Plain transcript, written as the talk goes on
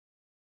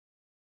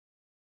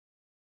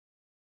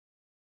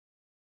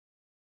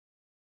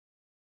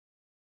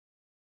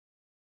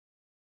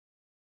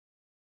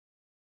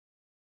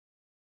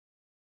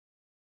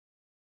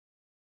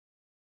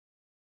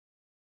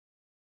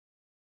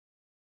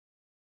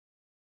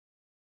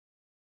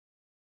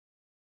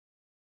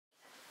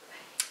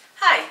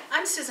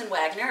I'm Susan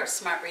Wagner of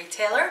Smart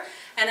Retailer,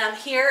 and I'm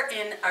here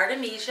in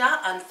Artemisia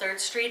on 3rd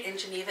Street in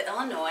Geneva,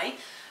 Illinois,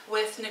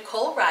 with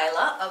Nicole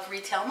Reyhle of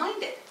Retail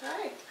Minded.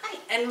 Hi. Hi.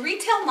 And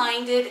Retail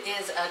Minded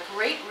is a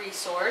great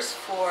resource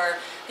for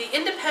the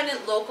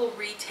independent local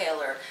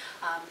retailer.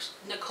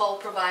 Nicole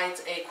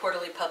provides a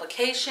quarterly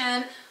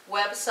publication,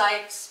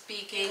 website,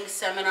 speaking,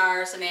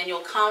 seminars, an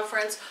annual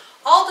conference,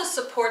 all to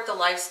support the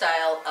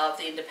lifestyle of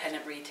the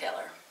independent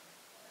retailer.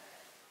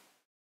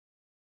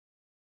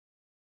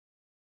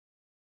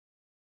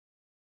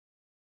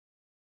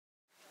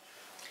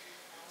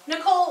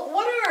 Nicole,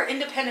 what are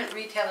independent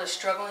retailers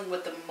struggling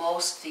with the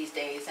most these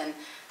days, and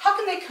how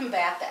can they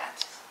combat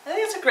that? I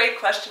think it's a great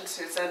question,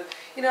 Susan.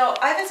 You know,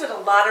 I visit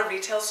a lot of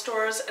retail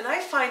stores, and I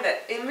find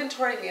that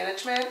inventory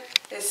management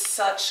is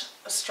such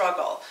a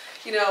struggle.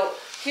 You know,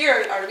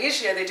 here in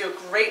Artemisia, they do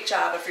a great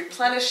job of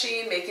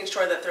replenishing, making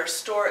sure that their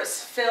store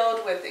is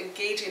filled with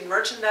engaging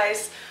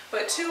merchandise,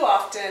 but too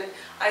often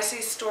I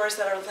see stores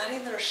that are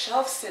letting their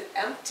shelves sit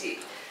empty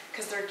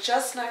because they're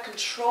just not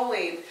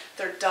controlling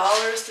their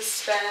dollars to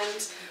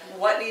spend,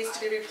 what needs to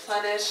be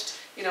replenished.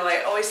 You know,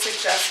 I always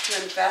suggest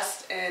to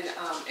invest in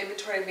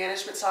inventory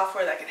management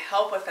software that can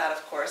help with that,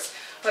 of course,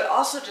 but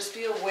also just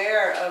be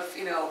aware of,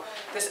 you know,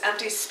 this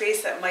empty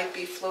space that might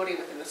be floating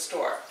within the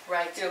store.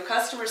 Right. You know,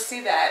 customers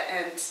see that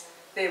and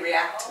they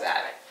react to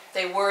that.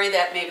 They worry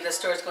that maybe the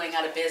store is going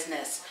out of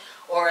business,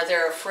 or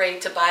they're afraid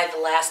to buy the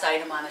last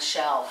item on a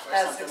shelf or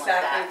something like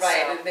that. That's exactly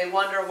right, So, and they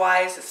wonder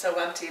why is it so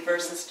empty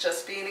versus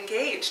just being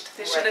engaged.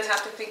 They shouldn't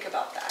have to think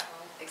about that.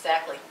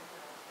 exactly.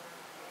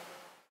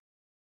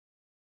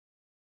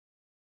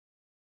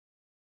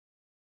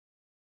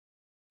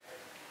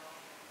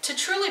 To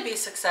truly be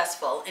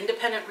successful,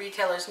 independent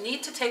retailers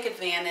need to take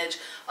advantage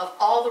of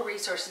all the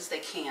resources they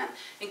can,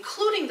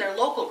 including their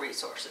local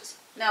resources.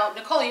 Now,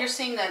 Nicole, you're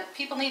seeing that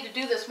people need to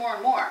do this more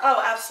and more.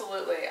 Oh,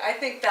 absolutely. I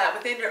think that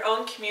within your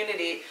own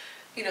community,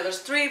 you know, there's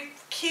 3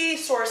 key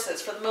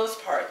sources for the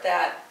most part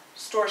that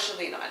stores should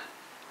lean on.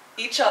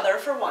 Each other,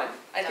 for one.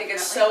 I think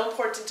it's so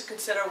important to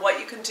consider what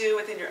you can do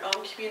within your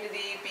own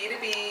community,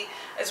 B2B,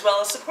 as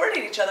well as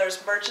supporting each other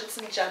as merchants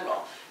in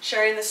general,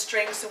 sharing the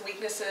strengths and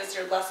weaknesses,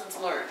 your lessons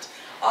learned.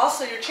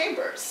 Also, your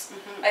chambers.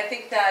 I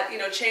think that, you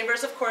know,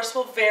 chambers, of course,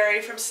 will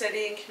vary from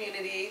city and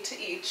community to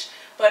each,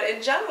 but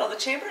in general, the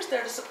chamber is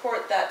there to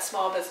support that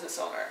small business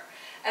owner.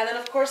 And then,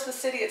 of course, the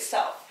city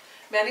itself.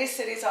 Many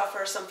cities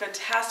offer some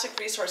fantastic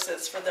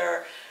resources for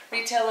their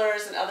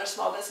retailers and other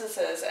small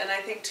businesses, and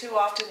I think too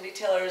often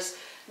retailers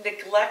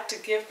neglect to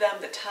give them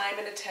the time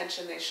and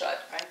attention they should.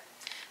 Right.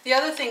 The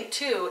other thing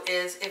too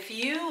is if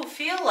you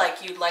feel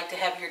like you'd like to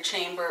have your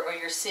chamber or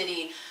your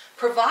city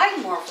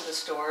provide more for the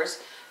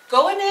stores,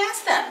 go and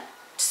ask them.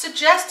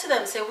 Suggest to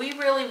them, say, we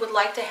really would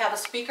like to have a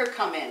speaker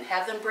come in,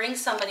 have them bring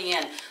somebody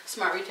in,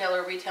 Smart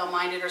Retailer, Retail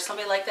Minded, or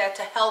somebody like that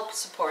to help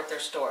support their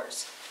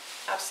stores.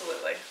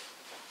 Absolutely.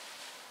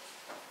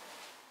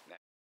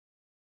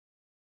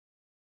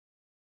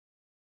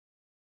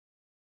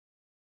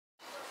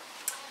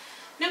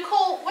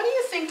 Nicole, what do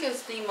you think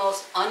is the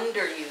most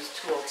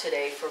underused tool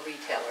today for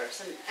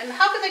retailers, and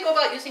how can they go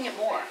about using it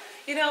more?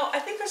 You know, I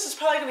think this is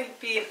probably going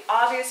to be an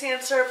obvious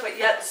answer, but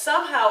yet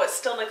somehow it's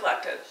still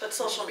neglected, but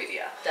social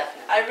media.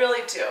 Definitely. I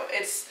really do.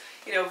 It's,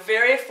 you know,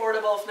 very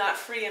affordable, if not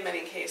free in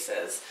many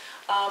cases,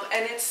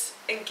 and it's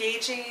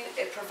engaging.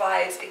 It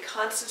provides a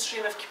constant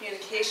stream of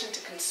communication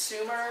to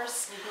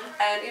consumers,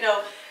 and, you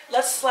know,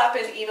 let's slap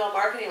in email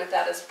marketing with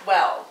that as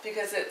well,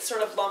 because it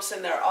sort of lumps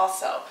in there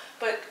also.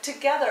 But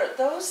together,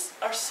 those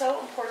are so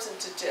important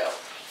to do.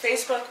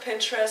 Facebook,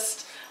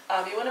 Pinterest.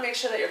 You want to make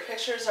sure that your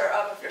pictures are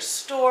up of your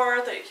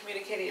store, that you're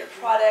communicating your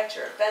product,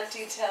 your event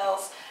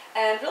details,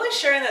 and really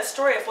sharing that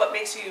story of what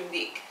makes you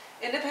unique.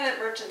 Independent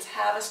merchants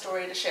have a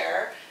story to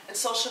share, and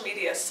social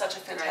media is such a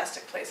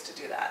fantastic place to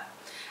do that.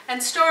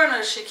 And store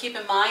owners should keep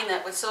in mind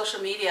that with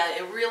social media,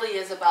 it really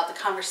is about the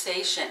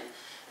conversation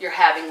you're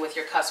having with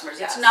your customers.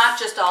 Yes. It's not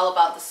just all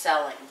about the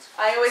selling.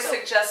 I always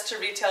suggest to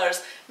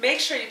retailers, make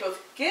sure you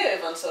both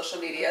give on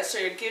social media, so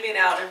you're giving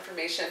out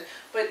information,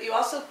 but you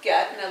also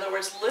get, in other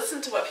words,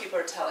 listen to what people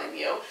are telling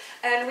you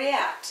and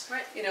react.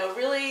 Right. You know,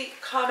 really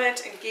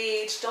comment,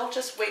 engage, don't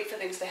just wait for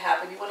things to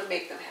happen, you want to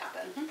make them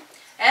happen.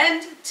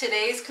 And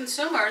today's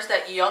consumers,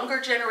 that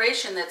younger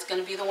generation that's going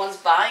to be the ones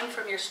buying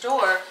from your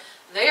store,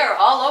 they are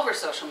all over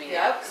social media.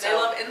 Yep, they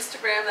love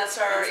Instagram. That's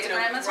our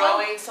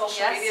growing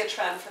social media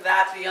trend for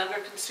that. The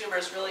younger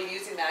consumers really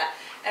using that.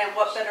 And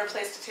what better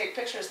place to take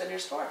pictures than your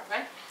store,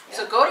 right? Yeah.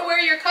 So go to where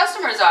your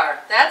customers are.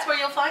 That's where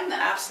you'll find them.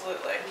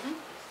 Absolutely.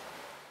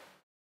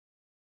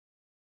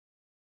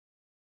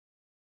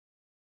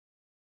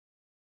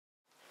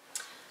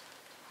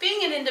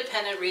 Being an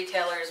independent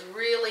retailer is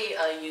really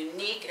a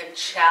unique and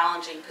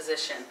challenging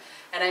position.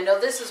 And I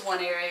know this is one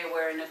area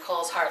where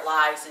Nicole's heart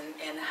lies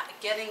in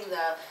getting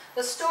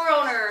the store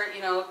owner,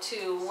 you know,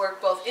 to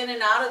work both in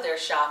and out of their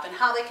shop and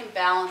how they can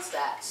balance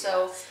that.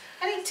 So,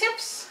 any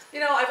tips You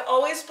know, I've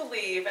always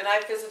believed, and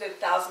I've visited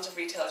thousands of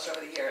retailers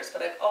over the years,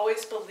 but I've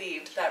always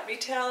believed that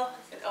retail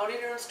and owning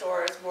your own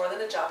store is more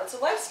than a job, it's a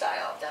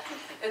lifestyle.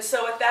 Definitely. And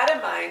so with that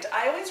in mind,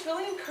 I always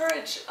really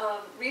encourage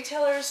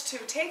retailers to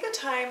take the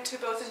time to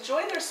both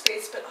enjoy their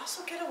space, but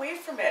also get away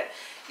from it.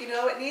 You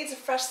know, it needs a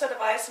fresh set of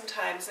eyes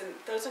sometimes, and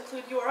those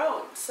include your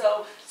own.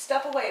 So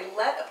step away,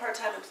 let a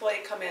part-time employee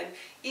come in,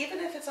 even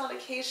if it's on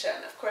occasion.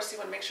 Of course, you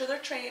want to make sure they're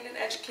trained and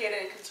educated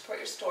and can support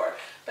your store.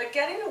 But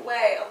getting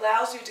away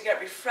allows you to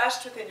get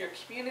refreshed within your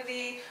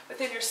community,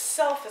 within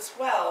yourself as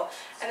well.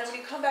 And then when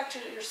you come back to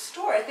your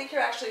store, I think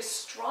you're actually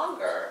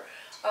stronger,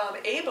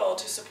 able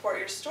to support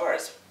your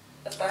stores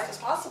as best as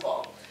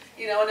possible.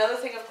 You know, another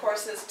thing, of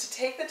course, is to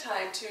take the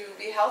time to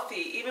be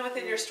healthy, even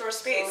within your store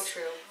space. So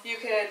true. You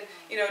can,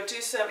 you know, do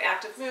some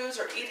active moves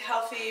or eat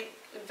healthy,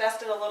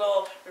 invest in a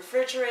little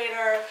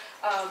refrigerator.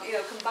 You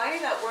know,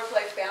 combining that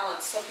work-life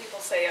balance. Some people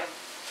say,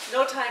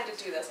 no time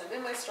to do this, I'm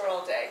in my store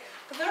all day.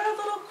 But there are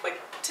little quick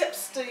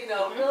tips to, you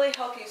know, really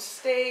help you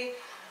stay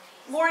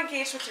more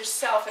engaged with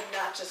yourself and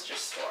not just your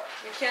store.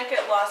 You can't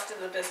get lost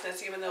in the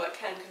business, even though it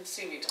can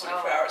consume you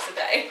 24 hours a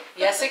day.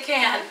 Yes, it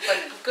can,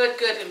 but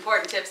good,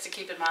 important tips to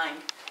keep in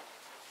mind.